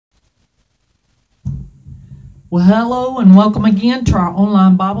Well, hello and welcome again to our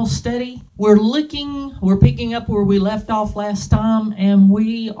online Bible study. We're picking up where we left off last time, and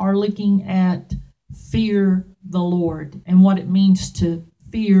we are looking at fear the Lord and what it means to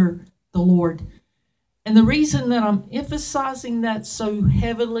fear the Lord. And the reason that I'm emphasizing that so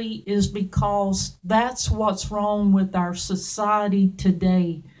heavily is because that's what's wrong with our society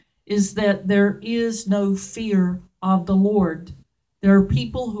today, is that there is no fear of the Lord. There are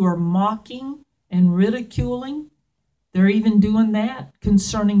people who are mocking and ridiculing. They're even doing that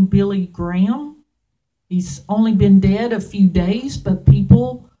concerning Billy Graham. He's only been dead a few days, but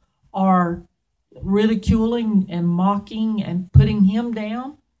people are ridiculing and mocking and putting him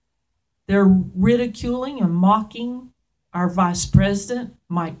down. They're ridiculing and mocking our Vice President,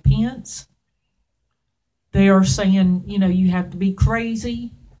 Mike Pence. They are saying, you have to be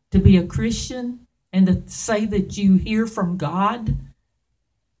crazy to be a Christian and to say that you hear from God.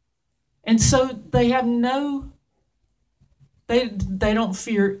 And so they have they don't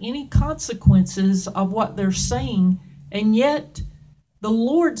fear any consequences of what they're saying. And yet the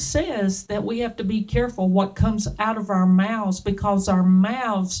Lord says that we have to be careful what comes out of our mouths, because our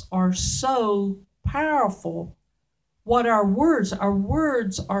mouths are so powerful. Our words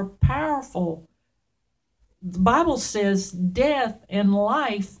are powerful. The Bible says death and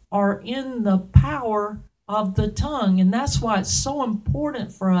life are in the power of the tongue. And that's why it's so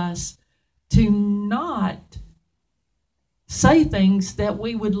important for us to not say things that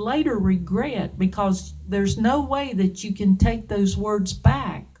we would later regret, because there's no way that you can take those words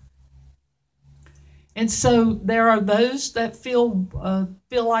back. And so there are those that feel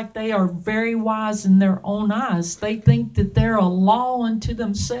like they are very wise in their own eyes. They think that they're a law unto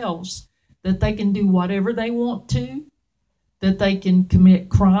themselves, that they can do whatever they want to, that they can commit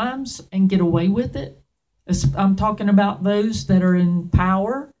crimes and get away with it. I'm talking about those that are in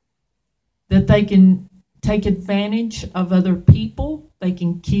power, that they can take advantage of other people. They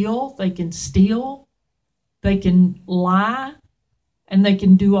can kill, they can steal, they can lie, and they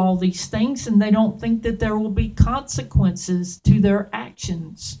can do all these things, and they don't think that there will be consequences to their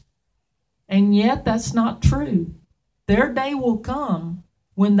actions. And yet that's not true. Their day will come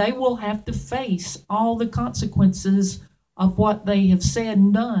when they will have to face all the consequences of what they have said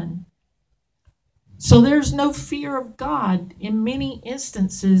and done. So there's no fear of God in many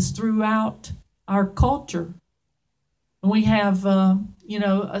instances throughout our culture. And we have, a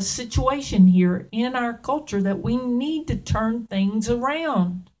situation here in our culture that we need to turn things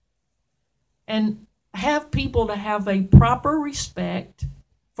around and have people to have a proper respect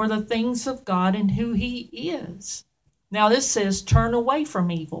for the things of God and who He is. Now this says turn away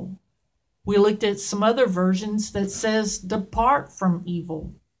from evil. We looked at some other versions that says depart from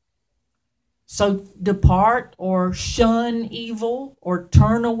evil. So depart or shun evil or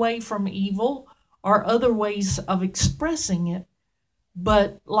turn away from evil are other ways of expressing it.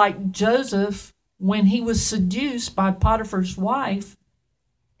 But like Joseph, when he was seduced by Potiphar's wife,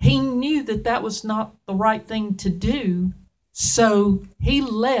 he knew that that was not the right thing to do. So he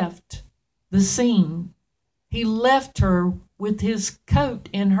left the scene. He left her with his coat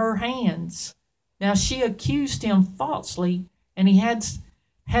in her hands. Now she accused him falsely, and he had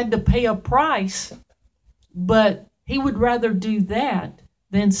to pay a price, but he would rather do that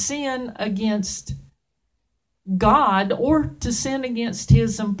than sin against God or to sin against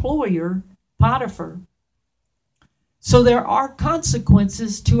his employer, Potiphar. So there are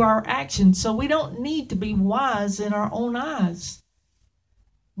consequences to our actions. So we don't need to be wise in our own eyes,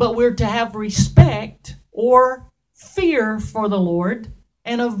 but we're to have respect or fear for the Lord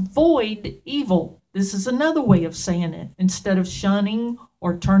and avoid evil. This is another way of saying it. Instead of shunning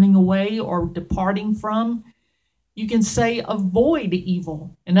or turning away or departing from, you can say avoid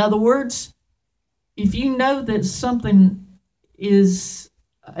evil. In other words, if you know that something is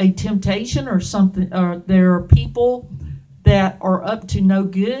a temptation or something, or there are people that are up to no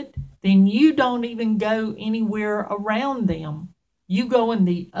good, then you don't even go anywhere around them. You go in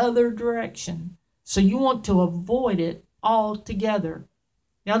the other direction. So you want to avoid it altogether.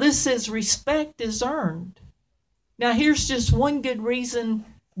 Now this says respect is earned. Now here's just one good reason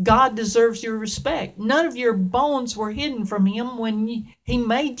God deserves your respect. None of your bones were hidden from Him when He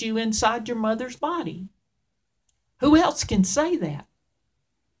made you inside your mother's body. Who else can say that?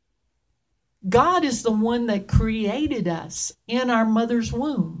 God is the one that created us in our mother's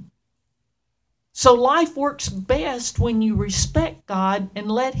womb. So life works best when you respect God and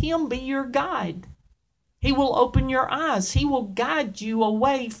let Him be your guide. He will open your eyes. He will guide you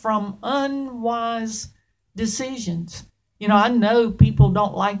away from unwise decisions. I know people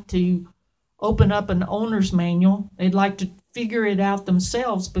don't like to open up an owner's manual. They'd like to figure it out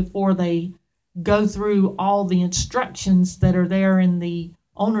themselves before they go through all the instructions that are there in the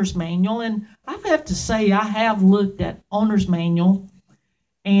owner's manual. And I have to say, I have looked at owner's manual,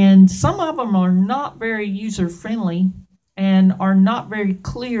 and some of them are not very user-friendly and are not very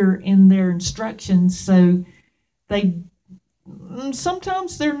clear in their instructions. So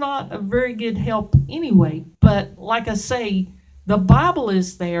sometimes they're not a very good help anyway. But like I say, the Bible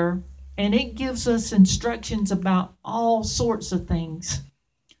is there, and it gives us instructions about all sorts of things.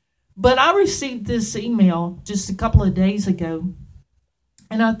 But I received this email just a couple of days ago,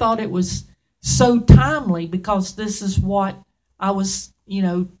 and I thought it was so timely because this is what I was,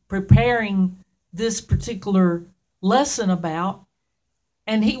 preparing this particular lesson about.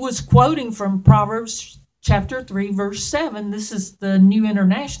 And he was quoting from Proverbs chapter 3, verse 7. This is the New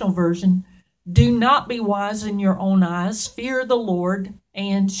International Version. Do not be wise in your own eyes. Fear the Lord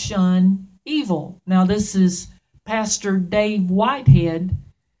and shun evil. Now, this is Pastor Dave Whitehead,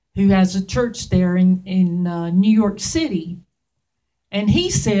 who has a church there in New York City. And he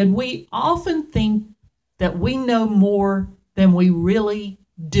said, we often think that we know more than we really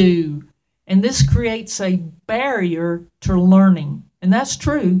do. And this creates a barrier to learning. And that's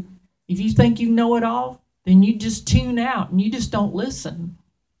true. If you think you know it all, then you just tune out and you just don't listen.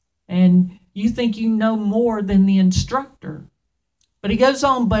 And you think you know more than the instructor. But he goes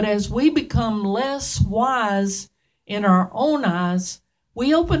on, but as we become less wise in our own eyes,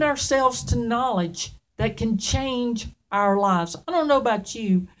 we open ourselves to knowledge that can change our lives. I don't know about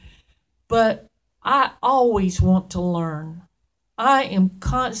you, but I always want to learn. I am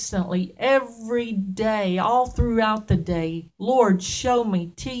constantly, every day, all throughout the day, Lord, show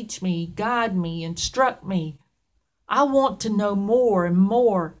me, teach me, guide me, instruct me. I want to know more and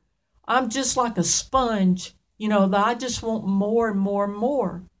more. I'm just like a sponge, that I just want more and more and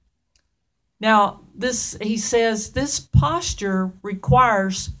more. Now, he says, this posture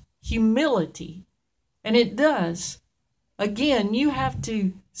requires humility, and it does. Again, you have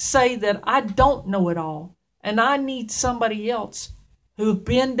to say that I don't know it all, and I need somebody else who have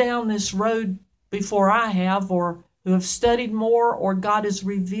been down this road before I have, or who have studied more, or God has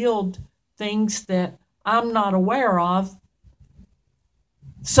revealed things that I'm not aware of.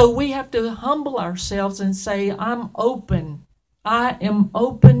 So we have to humble ourselves and say, I'm open. I am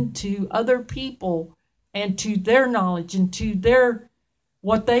open to other people and to their knowledge and to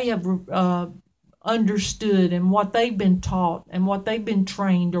what they have understood and what they've been taught and what they've been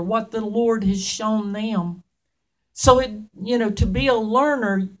trained or what the Lord has shown them. So to be a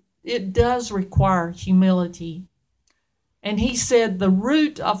learner, it does require humility. And he said the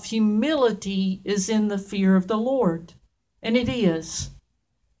root of humility is in the fear of the Lord. And it is.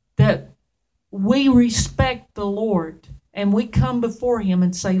 That we respect the Lord and we come before him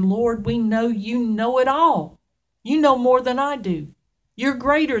and say, Lord, we know you know it all. You know more than I do. You're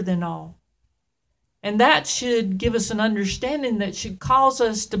greater than all. And that should give us an understanding that should cause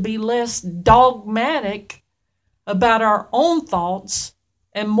us to be less dogmatic about our own thoughts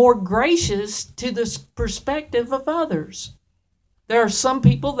and more gracious to the perspective of others. There are some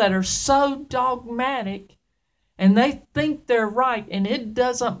people that are so dogmatic and they think they're right, and it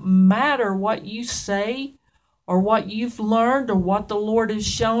doesn't matter what you say or what you've learned or what the Lord has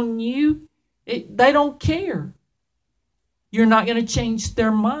shown you. They don't care. You're not going to change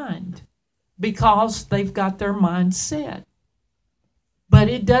their mind because they've got their mind set. But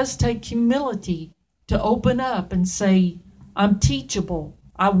it does take humility to open up and say, I'm teachable.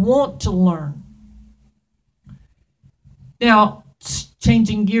 I want to learn. Now,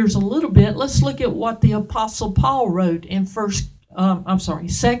 changing gears a little bit, let's look at what the Apostle Paul wrote in 2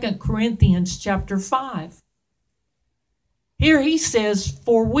 Corinthians chapter 5. Here he says,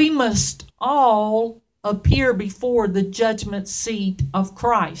 for we must all appear before the judgment seat of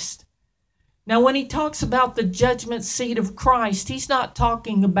Christ. Now, when he talks about the judgment seat of Christ, he's not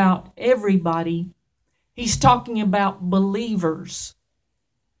talking about everybody. He's talking about believers.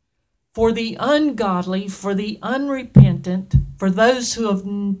 For the ungodly, for the unrepentant, for those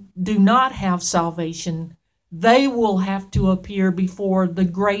who do not have salvation, they will have to appear before the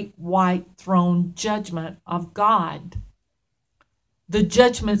great white throne judgment of God. The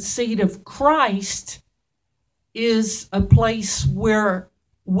judgment seat of Christ is a place where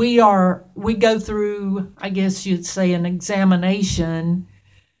we go through, I guess you'd say, an examination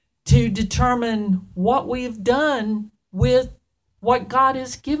to determine what we've done with what God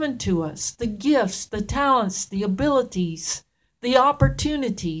has given to us, the gifts, the talents, the abilities, the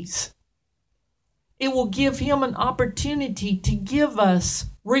opportunities. It will give him an opportunity to give us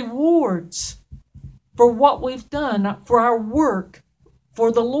rewards for what we've done, for our work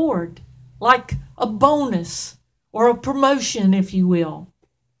for the Lord, like a bonus or a promotion, if you will.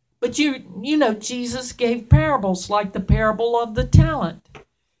 But you know, Jesus gave parables like the parable of the talent.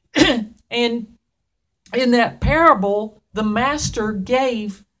 And in that parable, the master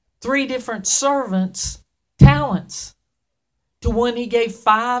gave 3 different servants talents. To one he gave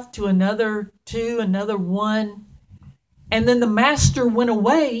 5, to another 2, another 1. And then the master went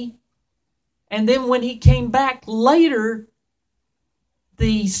away. And then when he came back later,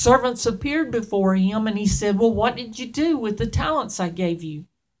 the servants appeared before him and he said, well, what did you do with the talents I gave you?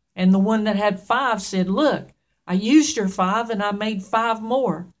 And the one that had 5 said, look, I used your 5 and I made 5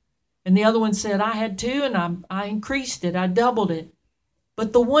 more. And the other one said, I had 2 and I increased it. I doubled it.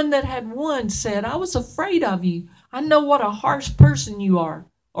 But the one that had 1 said, I was afraid of you. I know what a harsh person you are,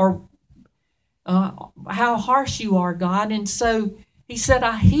 or how harsh you are, God. And so he said,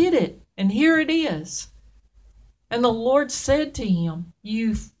 I hid it, and here it is. And the Lord said to him,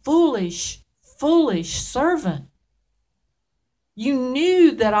 you foolish, foolish servant. You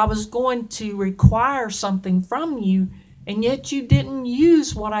knew that I was going to require something from you, and yet you didn't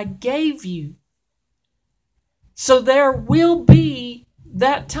use what I gave you. So there will be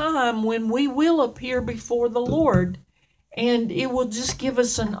that time when we will appear before the Lord, and it will just give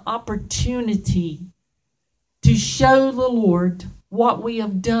us an opportunity to show the Lord what we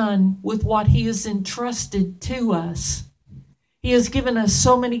have done with what he has entrusted to us. He has given us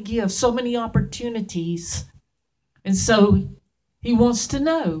so many gifts, so many opportunities. And so he wants to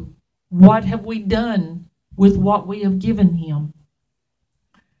know, what have we done with what we have given him?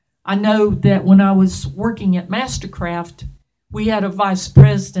 I know that when I was working at Mastercraft, we had a vice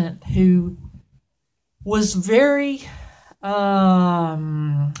president who was very,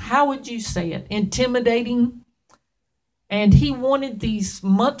 how would you say it, intimidating. And he wanted these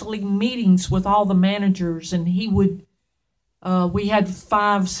monthly meetings with all the managers, and he would, we had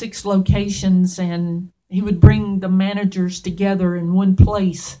 5, 6 locations, and he would bring the managers together in one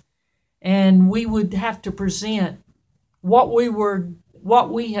place, and we would have to present what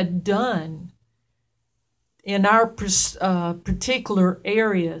we had done in our particular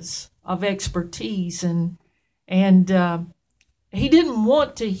areas of expertise. And he didn't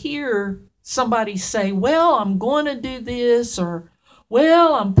want to hear somebody say, well, I'm going to do this, or,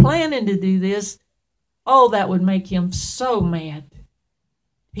 well, I'm planning to do this. Oh, that would make him so mad.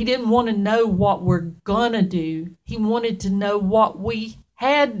 He didn't want to know what we're going to do. He wanted to know what we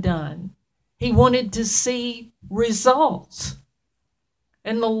had done. He wanted to see results.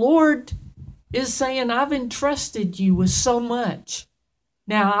 And the Lord is saying, I've entrusted you with so much.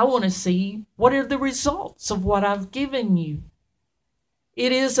 Now I want to see, what are the results of what I've given you?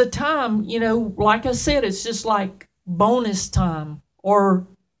 It is a time, you know, like I said, it's just like bonus time or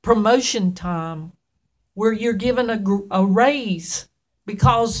promotion time, where you're given a raise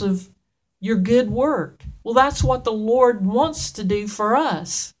because of your good work. Well, that's what the Lord wants to do for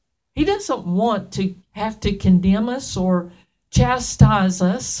us. He doesn't want to have to condemn us or chastise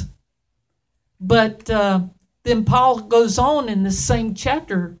us. But then Paul goes on in the same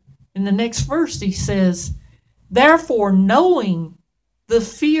chapter, in the next verse, he says, therefore, knowing the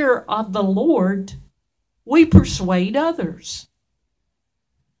fear of the Lord, we persuade others.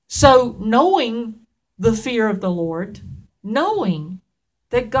 So knowing the fear of the Lord, knowing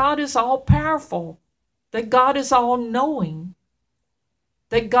that God is all powerful, that God is all knowing,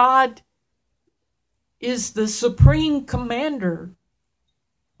 that God is the supreme commander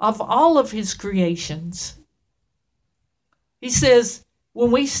of all of his creations. He says,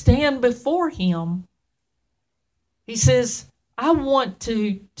 when we stand before him, he says, I want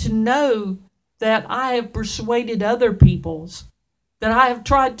to know that I have persuaded other peoples, that I have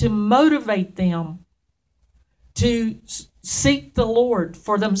tried to motivate them to seek the Lord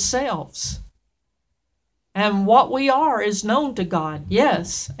for themselves. And what we are is known to God,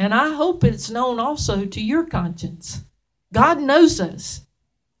 yes. And I hope it's known also to your conscience. God knows us.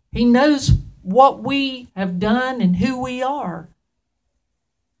 He knows what we have done and who we are.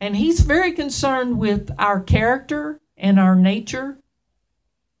 And he's very concerned with our character and our nature.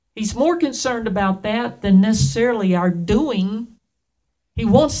 He's more concerned about that than necessarily our doing. He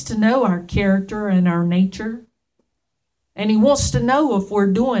wants to know our character and our nature. And he wants to know if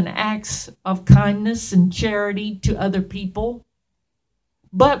we're doing acts of kindness and charity to other people.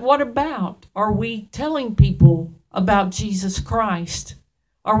 But what about, are we telling people about Jesus Christ?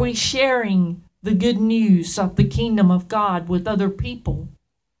 Are we sharing the good news of the kingdom of God with other people?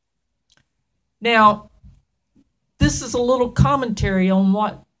 Now, this is a little commentary on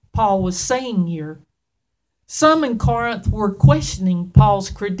what Paul was saying here. Some in Corinth were questioning Paul's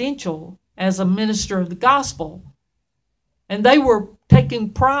credential as a minister of the gospel, and they were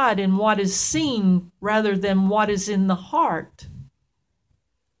taking pride in what is seen rather than what is in the heart.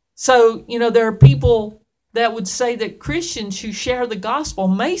 So, there are people that would say that Christians who share the gospel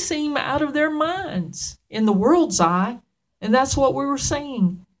may seem out of their minds in the world's eye. And that's what we were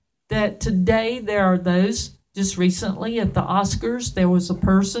saying, that today there are those, just recently at the Oscars, there was a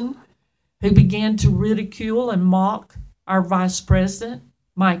person who began to ridicule and mock our Vice President,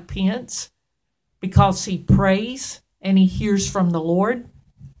 Mike Pence, because he prays and he hears from the Lord.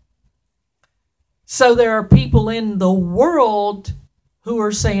 So there are people in the world who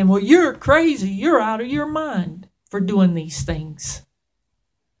are saying, well, you're crazy, you're out of your mind for doing these things.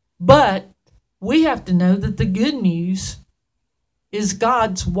 But we have to know that the good news is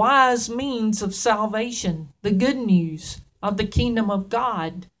God's wise means of salvation. The good news of the kingdom of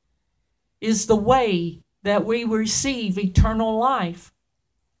God is the way that we receive eternal life.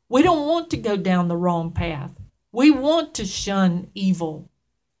 We don't want to go down the wrong path. We want to shun evil.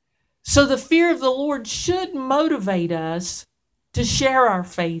 So the fear of the Lord should motivate us to share our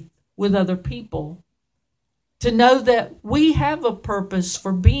faith with other people, to know that we have a purpose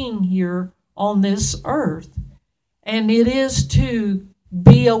for being here on this earth, and it is to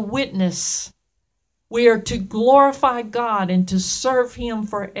be a witness. We are to glorify God and to serve Him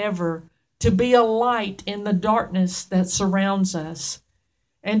forever, to be a light in the darkness that surrounds us,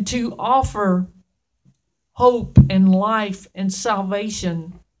 and to offer hope and life and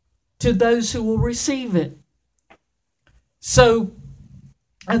salvation to those who will receive it. So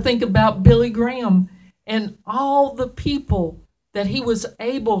I think about Billy Graham and all the people that he was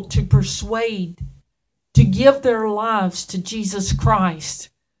able to persuade to give their lives to Jesus Christ.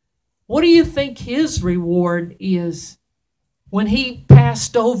 What do you think his reward is when he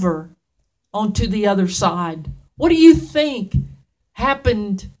passed over onto the other side? What do you think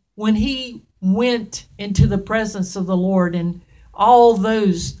happened when he went into the presence of the Lord and all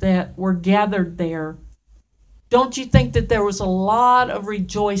those that were gathered there? Don't you think that there was a lot of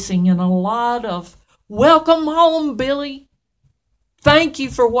rejoicing and a lot of, welcome home, Billy. Thank you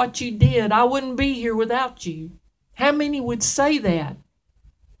for what you did. I wouldn't be here without you. How many would say that?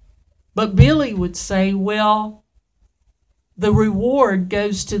 But Billy would say, well, the reward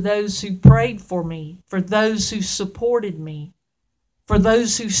goes to those who prayed for me, for those who supported me, for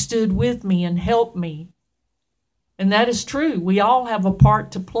those who stood with me and helped me. And that is true. We all have a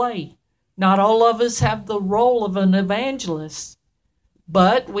part to play. Not all of us have the role of an evangelist,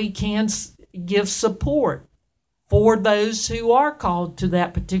 but we can give support for those who are called to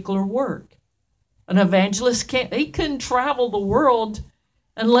that particular work. An evangelist couldn't travel the world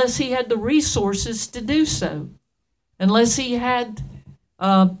unless he had the resources to do so, unless he had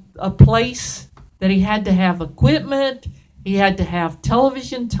a place that he had to have equipment, he had to have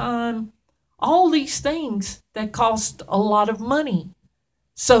television time, all these things that cost a lot of money.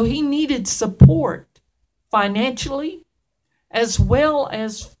 So he needed support financially as well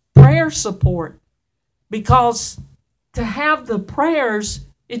as prayer support, because to have the prayers,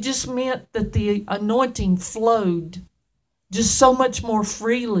 it just meant that the anointing flowed just so much more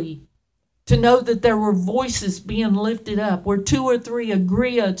freely. To know that there were voices being lifted up, where 2 or 3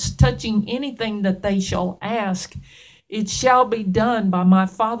 agree as touching anything that they shall ask, it shall be done by my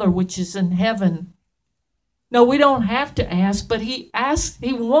Father which is in heaven. No, we don't have to ask, but He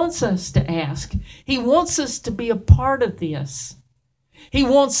wants us to ask. He wants us to be a part of this. He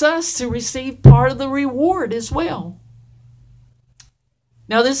wants us to receive part of the reward as well.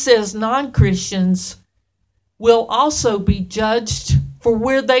 Now this says non-Christians will also be judged for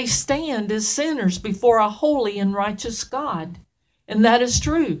where they stand as sinners before a holy and righteous God. And that is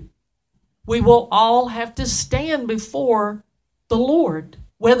true. We will all have to stand before the Lord,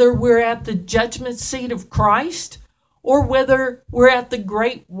 whether we're at the judgment seat of Christ or whether we're at the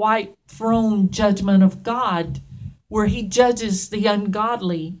great white throne judgment of God, where He judges the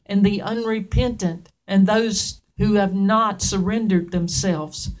ungodly and the unrepentant and those who have not surrendered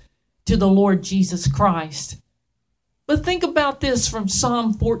themselves to the Lord Jesus Christ. But think about this from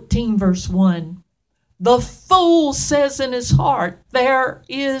Psalm 14, verse 1. The fool says in his heart, there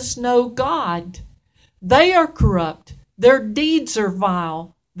is no God. They are corrupt. Their deeds are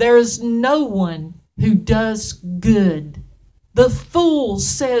vile. There is no one who does good. The fool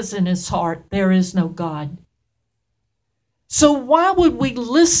says in his heart, there is no God. So why would we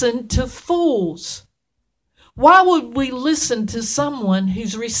listen to fools? Why would we listen to someone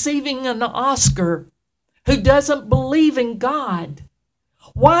who's receiving an Oscar, who doesn't believe in God?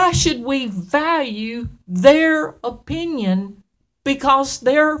 Why should we value their opinion because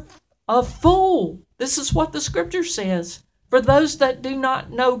they're a fool? This is what the scripture says. For those that do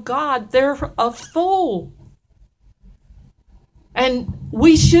not know God, they're a fool. And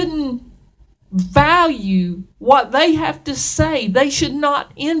we shouldn't value what they have to say. They should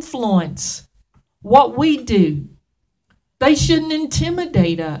not influence what we do. They shouldn't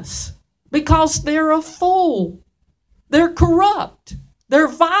intimidate us because they're a fool. They're corrupt. They're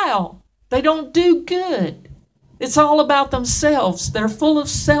vile. They don't do good. It's all about themselves. They're full of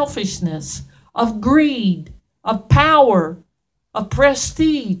selfishness, of greed, of power, of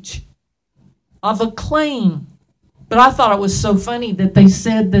prestige, of acclaim. But I thought it was so funny that they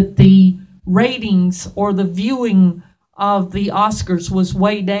said that the ratings or the viewing of the Oscars was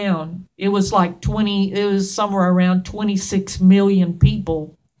way down. It was like it was somewhere around 26 million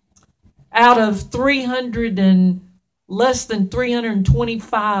people out of less than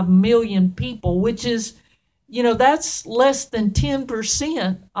 325 million people, which is, that's less than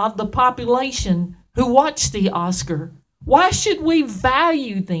 10% of the population who watch the Oscar. Why should we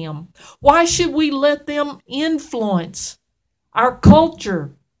value them? Why should we let them influence our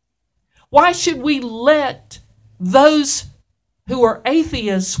culture? Why should we let those who are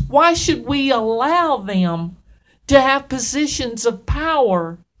atheists, why should we allow them to have positions of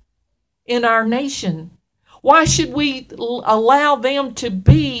power in our nation? Why should we allow them to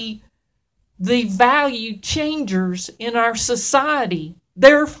be the value changers in our society?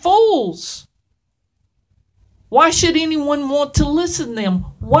 They're fools. Why should anyone want to listen to them?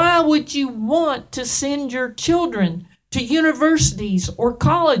 Why would you want to send your children to universities or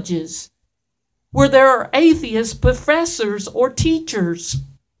colleges where there are atheist professors or teachers?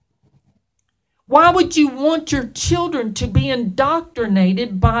 Why would you want your children to be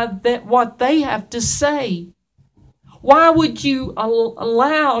indoctrinated by what they have to say? Why would you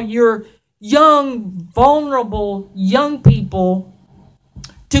allow your young, vulnerable young people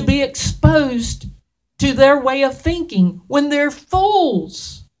to be exposed to their way of thinking when they're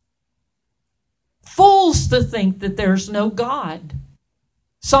fools? Fools to think that there's no God.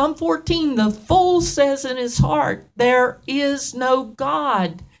 Psalm 14, the fool says in his heart, there is no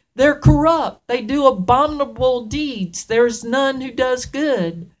God. They're corrupt. They do abominable deeds. There's none who does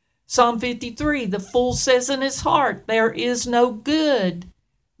good. Psalm 53, the fool says in his heart, there is no good.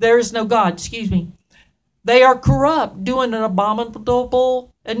 There is no God, They are corrupt, doing an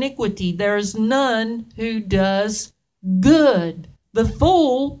abominable iniquity. There is none who does good. The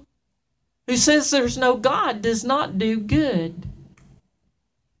fool who says there's no God does not do good.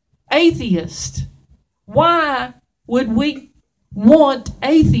 Atheist. Why would we want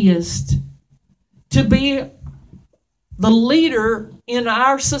atheists to be the leader in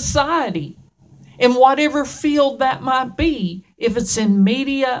our society in whatever field that might be? If it's in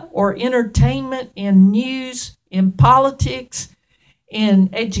media or entertainment, in news, in politics, in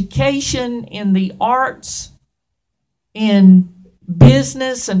education, in the arts, in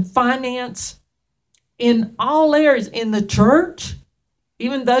business and finance, in all areas, in the church,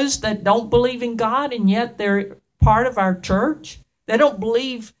 even those that don't believe in God and yet they're part of our church. They don't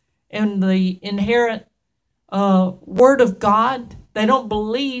believe in the inherent Word of God. They don't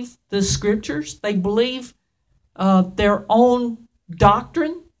believe the Scriptures. They believe their own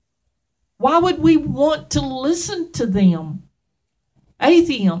doctrine. Why would we want to listen to them?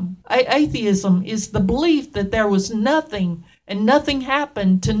 Atheism is the belief that there was nothing and nothing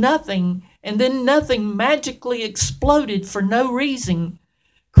happened to nothing, and then nothing magically exploded for no reason,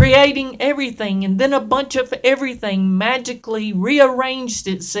 creating everything, and then a bunch of everything magically rearranged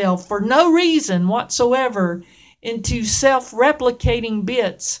itself for no reason whatsoever into self-replicating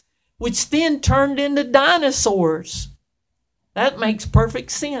bits, which then turned into dinosaurs. That makes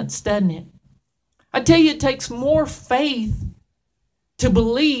perfect sense, doesn't it? I tell you, it takes more faith to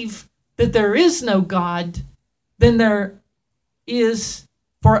believe that there is no God than there is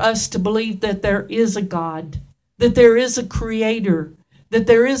for us to believe that there is a God, that there is a creator, that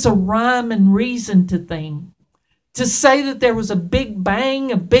there is a rhyme and reason to things. To say that there was a big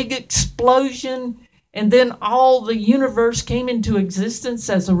bang, a big explosion, and then all the universe came into existence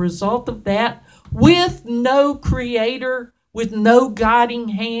as a result of that, with no creator, with no guiding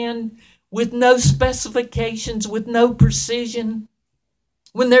hand, with no specifications, with no precision.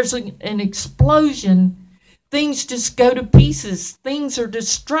 When there's an explosion, things just go to pieces. Things are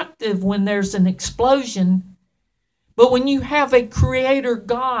destructive when there's an explosion. But when you have a creator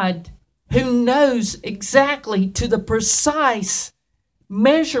God who knows exactly to the precise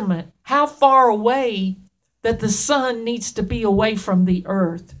measurement how far away that the sun needs to be away from the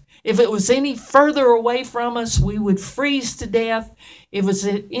earth. If it was any further away from us, we would freeze to death. If it was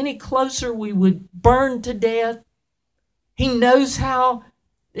any closer, we would burn to death. He knows how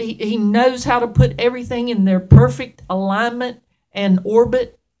to put everything in their perfect alignment and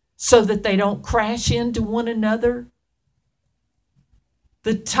orbit so that they don't crash into one another.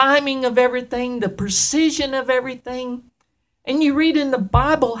 the timing of everything, the precision of everything. And you read in the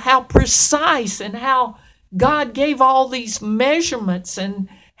Bible how precise and how God gave all these measurements and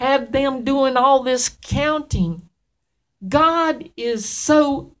had them doing all this counting. God is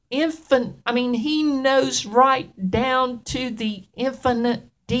so infinite. I mean, He knows right down to the infinite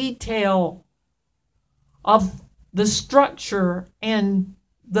detail of the structure and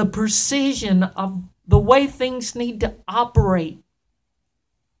the precision of the way things need to operate.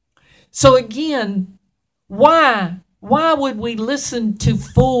 So again, why would we listen to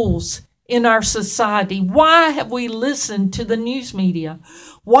fools in our society? Why have we listened to the news media?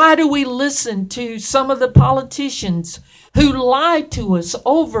 Why do we listen to some of the politicians who lie to us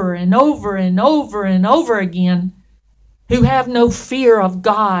over and over and over and over again, who have no fear of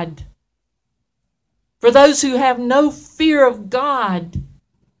God? For those who have no fear of God,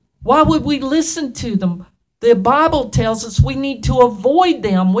 why would we listen to them? The Bible tells us we need to avoid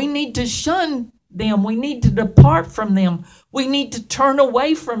them. We need to shun them. We need to depart from them. We need to turn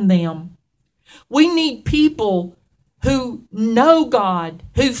away from them. We need people who know God,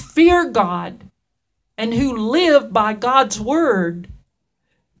 who fear God, and who live by God's word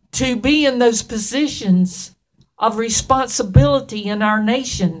to be in those positions of responsibility in our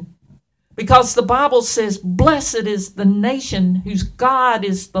nation. Because the Bible says, blessed is the nation whose God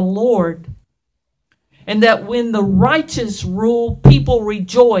is the Lord. And that when the righteous rule, people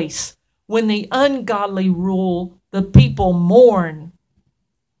rejoice. When the ungodly rule, the people mourn.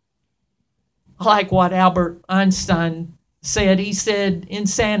 Like what Albert Einstein said. He said,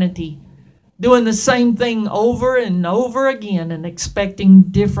 insanity. Doing the same thing over and over again and expecting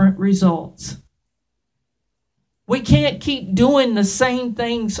different results. We can't keep doing the same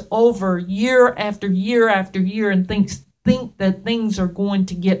things over year after year after year and think that things are going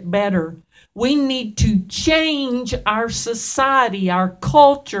to get better. We need to change our society, our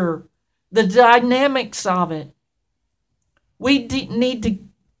culture, the dynamics of it. We need to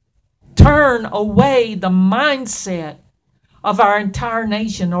turn away the mindset of our entire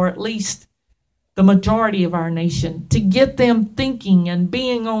nation, or at least the majority of our nation, to get them thinking and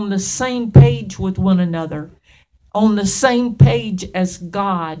being on the same page with one another, on the same page as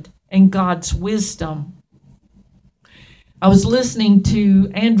God and God's wisdom. I was listening to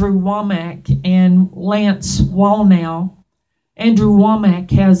Andrew Wommack and Lance Wallnau. Andrew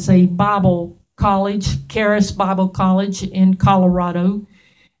Wommack has a Bible college, Charis Bible College in Colorado,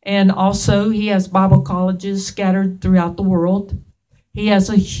 and also he has Bible colleges scattered throughout the world. He has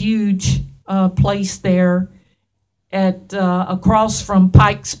a huge place there at across from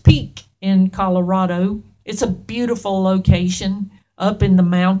Pikes Peak in Colorado. It's a beautiful location up in the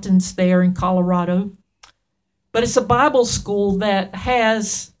mountains there in Colorado. But it's a Bible school that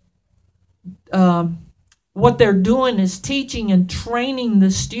has, what they're doing is teaching and training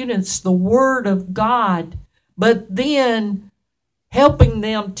the students the Word of God, but then helping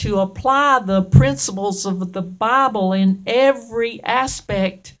them to apply the principles of the Bible in every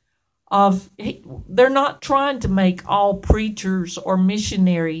aspect of, they're not trying to make all preachers or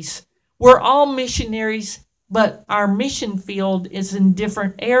missionaries. We're all missionaries, but our mission field is in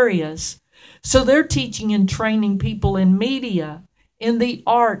different areas. So they're teaching and training people in media, in the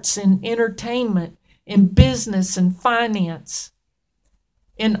arts, in entertainment, in business and finance,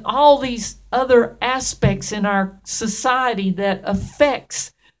 in all these other aspects in our society that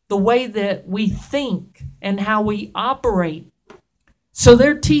affects the way that we think and how we operate. So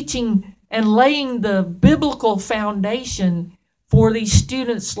they're teaching and laying the biblical foundation for these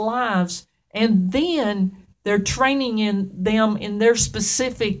students' lives, and then they're training them in their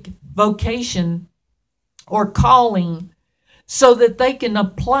specific vocation or calling so that they can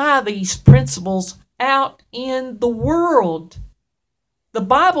apply these principles out in the world. The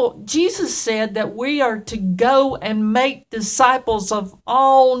Bible, Jesus said that we are to go and make disciples of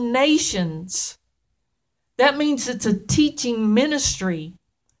all nations. That means it's a teaching ministry,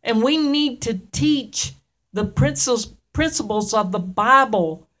 and we need to teach the principles of the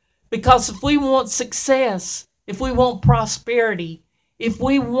Bible, because if we want success, if we want prosperity, if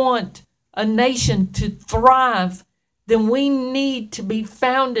we want a nation to thrive, then we need to be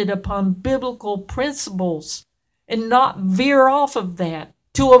founded upon biblical principles and not veer off of that,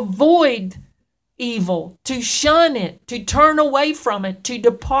 to avoid evil, to shun it, to turn away from it, to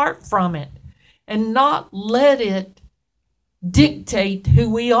depart from it, and not let it dictate who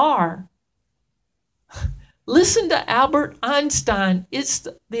we are. Listen to Albert Einstein. It's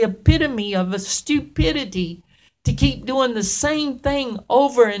the epitome of a stupidity to keep doing the same thing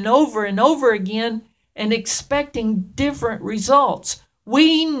over and over and over again and expecting different results.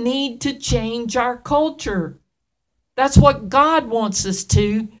 We need to change our culture. That's what God wants us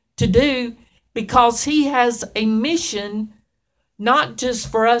to do, because He has a mission, not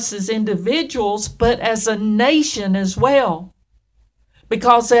just for us as individuals, but as a nation as well.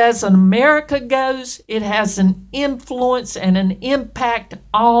 Because as America goes, it has an influence and an impact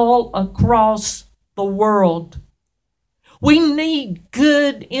all across the world. We need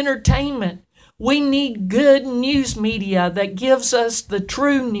good entertainment. We need good news media that gives us the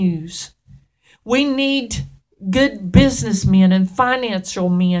true news. We need good businessmen and financial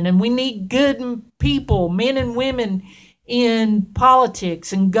men, and we need good people, men and women in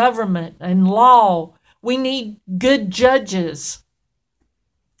politics and government and law. We need good judges.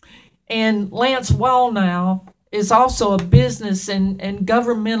 And Lance Wallnau is also a business and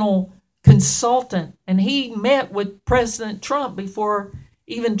governmental consultant, and he met with President Trump before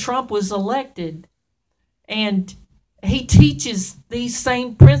even Trump was elected. And he teaches these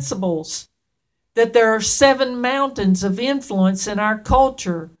same principles, that there are 7 mountains of influence in our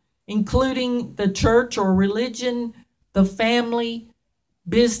culture, including the church or religion, the family,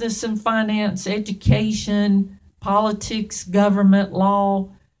 business and finance, education, politics, government, law,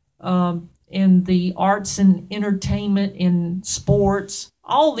 in the arts and entertainment, in sports,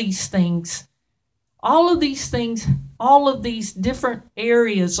 all these things. All of these different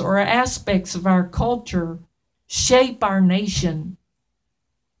areas or aspects of our culture shape our nation.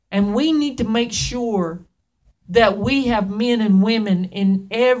 And we need to make sure that we have men and women in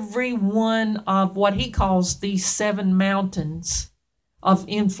every one of what he calls these 7 mountains of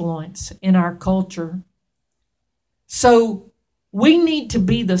influence in our culture. So we need to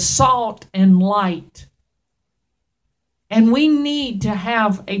be the salt and light. And we need to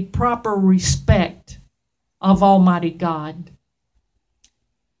have a proper respect of Almighty God.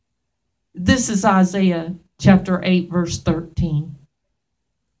 This is Isaiah chapter 8, verse 13.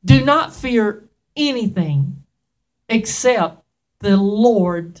 Do not fear anything except the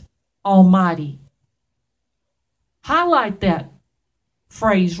Lord Almighty. Highlight that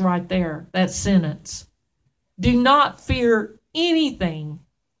phrase right there, that sentence. Do not fear anything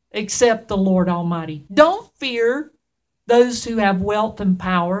except the Lord Almighty. Don't fear those who have wealth and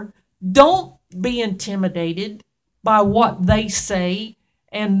power. Don't be intimidated by what they say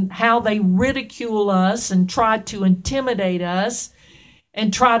and how they ridicule us and try to intimidate us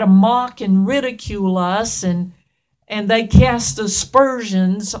and try to mock and ridicule us, and they cast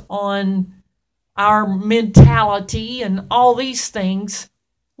aspersions on our mentality and all these things.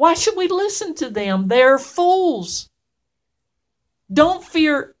 Why should we listen to them? They're fools. Don't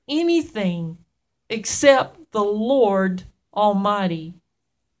fear anything except the Lord Almighty.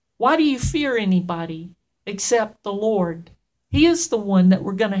 Why do you fear anybody except the Lord? He is the one that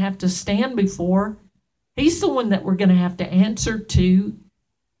we're going to have to stand before. He's the one that we're going to have to answer to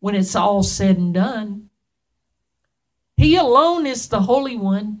when it's all said and done. He alone is the Holy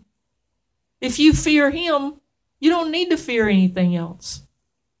One. If you fear Him, you don't need to fear anything else.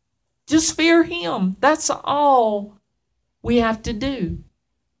 Just fear Him. That's all we have to do.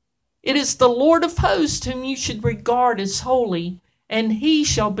 It is the Lord of hosts whom you should regard as holy, and He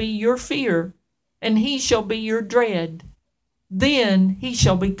shall be your fear, and He shall be your dread. Then He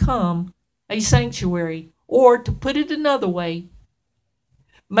shall become a sanctuary. Or, to put it another way,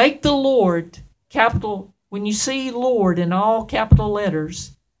 make the Lord capital. When you see Lord in all capital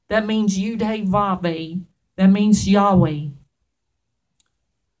letters, that means Yud-Heh-Vav-Heh. That means Yahweh.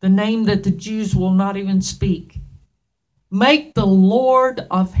 The name that the Jews will not even speak. Make the Lord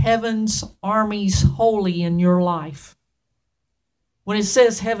of heaven's armies holy in your life. When it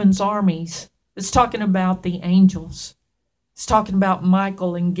says heaven's armies, it's talking about the angels. It's talking about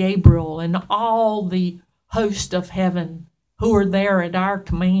Michael and Gabriel and all the host of heaven who are there at our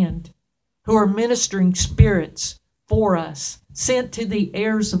command, who are ministering spirits for us, sent to the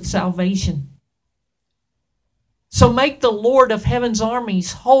heirs of salvation. So make the Lord of heaven's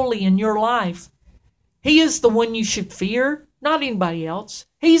armies holy in your life. He is the one you should fear, not anybody else.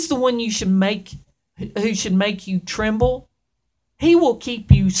 He's the one who should make you tremble. He will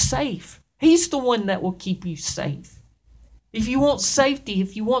keep you safe. He's the one that will keep you safe. If you want safety,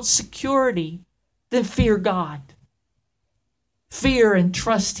 if you want security, then fear God. Fear and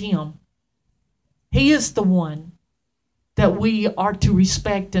trust Him. He is the one that we are to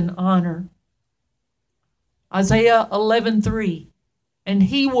respect and honor. Isaiah 11:3, and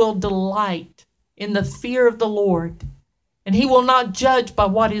he will delight in the fear of the Lord, and he will not judge by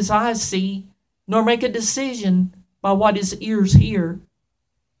what his eyes see, nor make a decision by what his ears hear.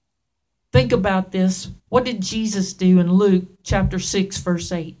 Think about this. What did Jesus do in Luke chapter 6,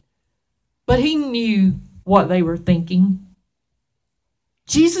 verse 8? But he knew what they were thinking.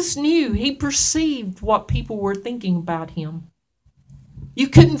 Jesus knew, he perceived what people were thinking about him. You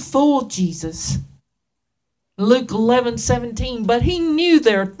couldn't fool Jesus. Luke 11:17, but he knew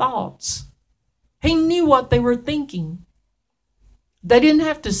their thoughts. He knew what they were thinking. They didn't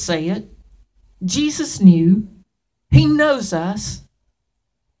have to say it. Jesus knew. He knows us.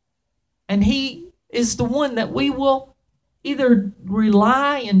 And he is the one that we will either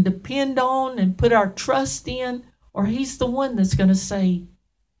rely and depend on and put our trust in, or he's the one that's going to say,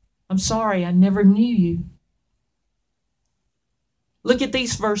 I'm sorry, I never knew you. Look at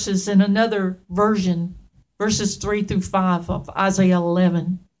these verses in another version, verses 3 through 5 of Isaiah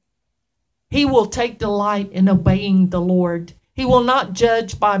 11. He will take delight in obeying the Lord. He will not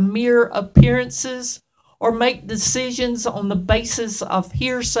judge by mere appearances or make decisions on the basis of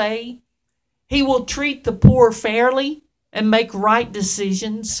hearsay. He will treat the poor fairly and make right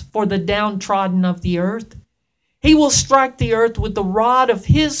decisions for the downtrodden of the earth. He will strike the earth with the rod of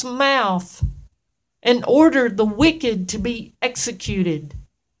his mouth and order the wicked to be executed.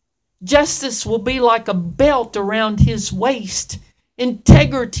 Justice will be like a belt around his waist.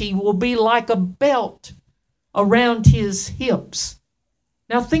 Integrity will be like a belt around his hips.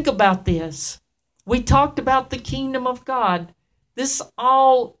 Now think about this. We talked about the kingdom of God. This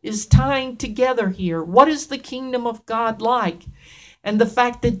all is tying together here. What is the kingdom of God like? And the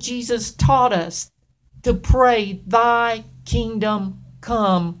fact that Jesus taught us to pray, thy kingdom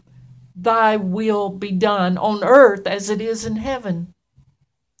come, thy will be done on earth as it is in heaven.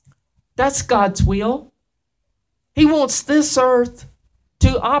 That's God's will. He wants this earth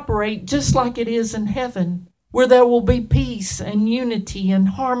to operate just like it is in heaven, where there will be peace and unity and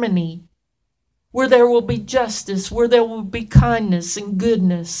harmony, where there will be justice, where there will be kindness and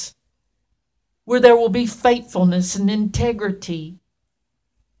goodness, where there will be faithfulness and integrity,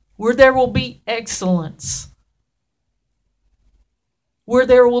 where there will be excellence, where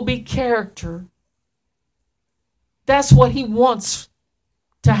there will be character. That's what he wants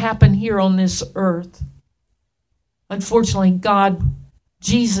to happen here on this earth. Unfortunately,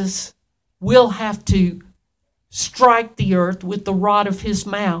 Jesus will have to strike the earth with the rod of his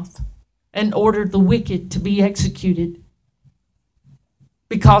mouth and order the wicked to be executed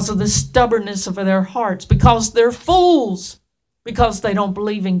because of the stubbornness of their hearts, because they're fools, because they don't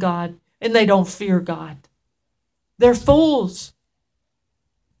believe in God and they don't fear God. They're fools.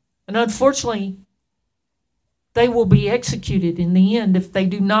 And unfortunately, they will be executed in the end if they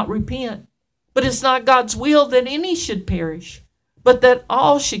do not repent. But it's not God's will that any should perish, but that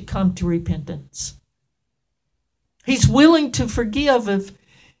all should come to repentance. He's willing to forgive if,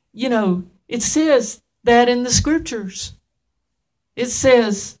 it says that in the scriptures. It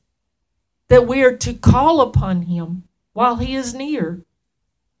says that we are to call upon him while he is near.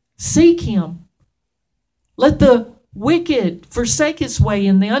 Seek him. Let the wicked forsake his way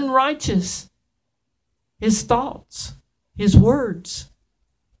and the unrighteous his thoughts, his words.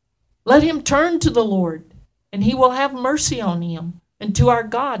 Let him turn to the Lord, and he will have mercy on him, and to our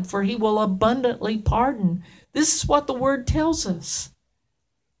God, for he will abundantly pardon. This is what the word tells us.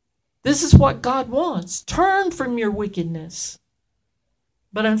 This is what God wants. Turn from your wickedness.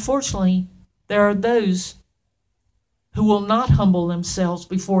 But unfortunately, there are those who will not humble themselves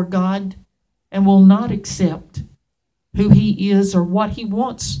before God and will not accept who he is or what he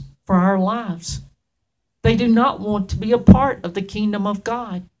wants for our lives. They do not want to be a part of the kingdom of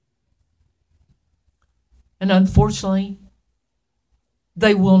God. And unfortunately,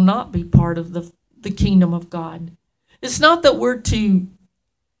 they will not be part of the kingdom of God. It's not that we're to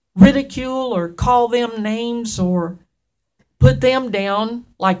ridicule or call them names or put them down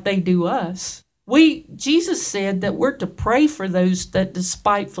like they do us. Jesus said that we're to pray for those that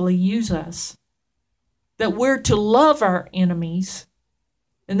despitefully use us, that we're to love our enemies,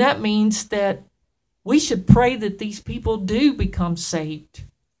 and that means that we should pray that these people do become saved,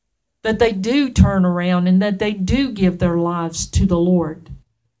 that they do turn around, and that they do give their lives to the Lord.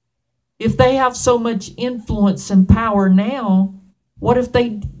 If they have so much influence and power now, what if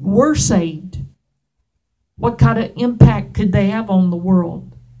they were saved? What kind of impact could they have on the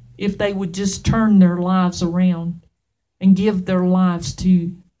world if they would just turn their lives around and give their lives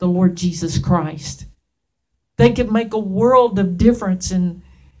to the Lord Jesus Christ? They could make a world of difference in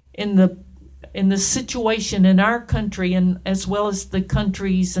the situation in our country and as well as the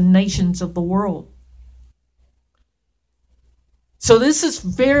countries and nations of the world. So this is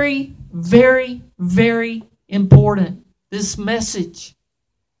very, very, very important, this message.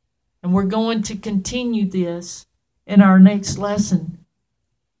 And we're going to continue this in our next lesson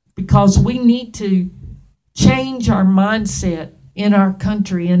because we need to change our mindset in our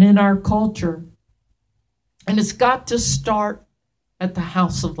country and in our culture. And it's got to start at the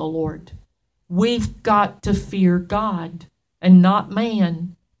house of the Lord. We've got to fear God and not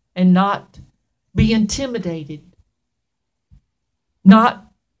man, and not be intimidated.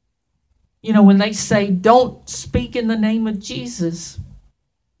 Not, when they say don't speak in the name of Jesus,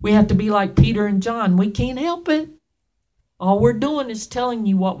 we have to be like Peter and John. We can't help it. All we're doing is telling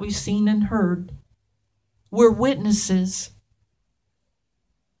you what we've seen and heard. We're witnesses.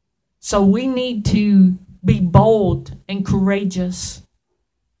 So we need to be bold and courageous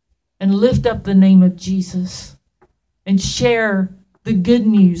and lift up the name of Jesus and share the good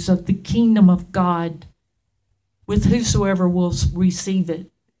news of the kingdom of God with whosoever will receive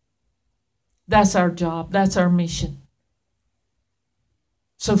it. That's our job. That's our mission.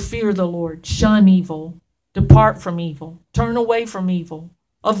 So fear the Lord. Shun evil. Depart from evil. Turn away from evil.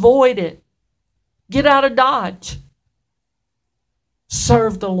 Avoid it. Get out of Dodge.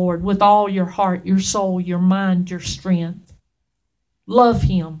 Serve the Lord with all your heart, your soul, your mind, your strength. Love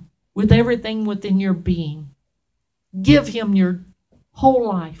Him with everything within your being. Give Him your whole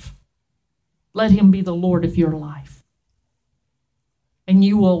life. Let Him be the Lord of your life.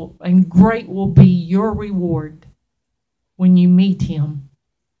 And great will be your reward when you meet Him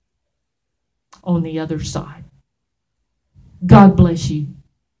on the other side. God bless you.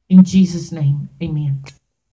 In Jesus' name, amen.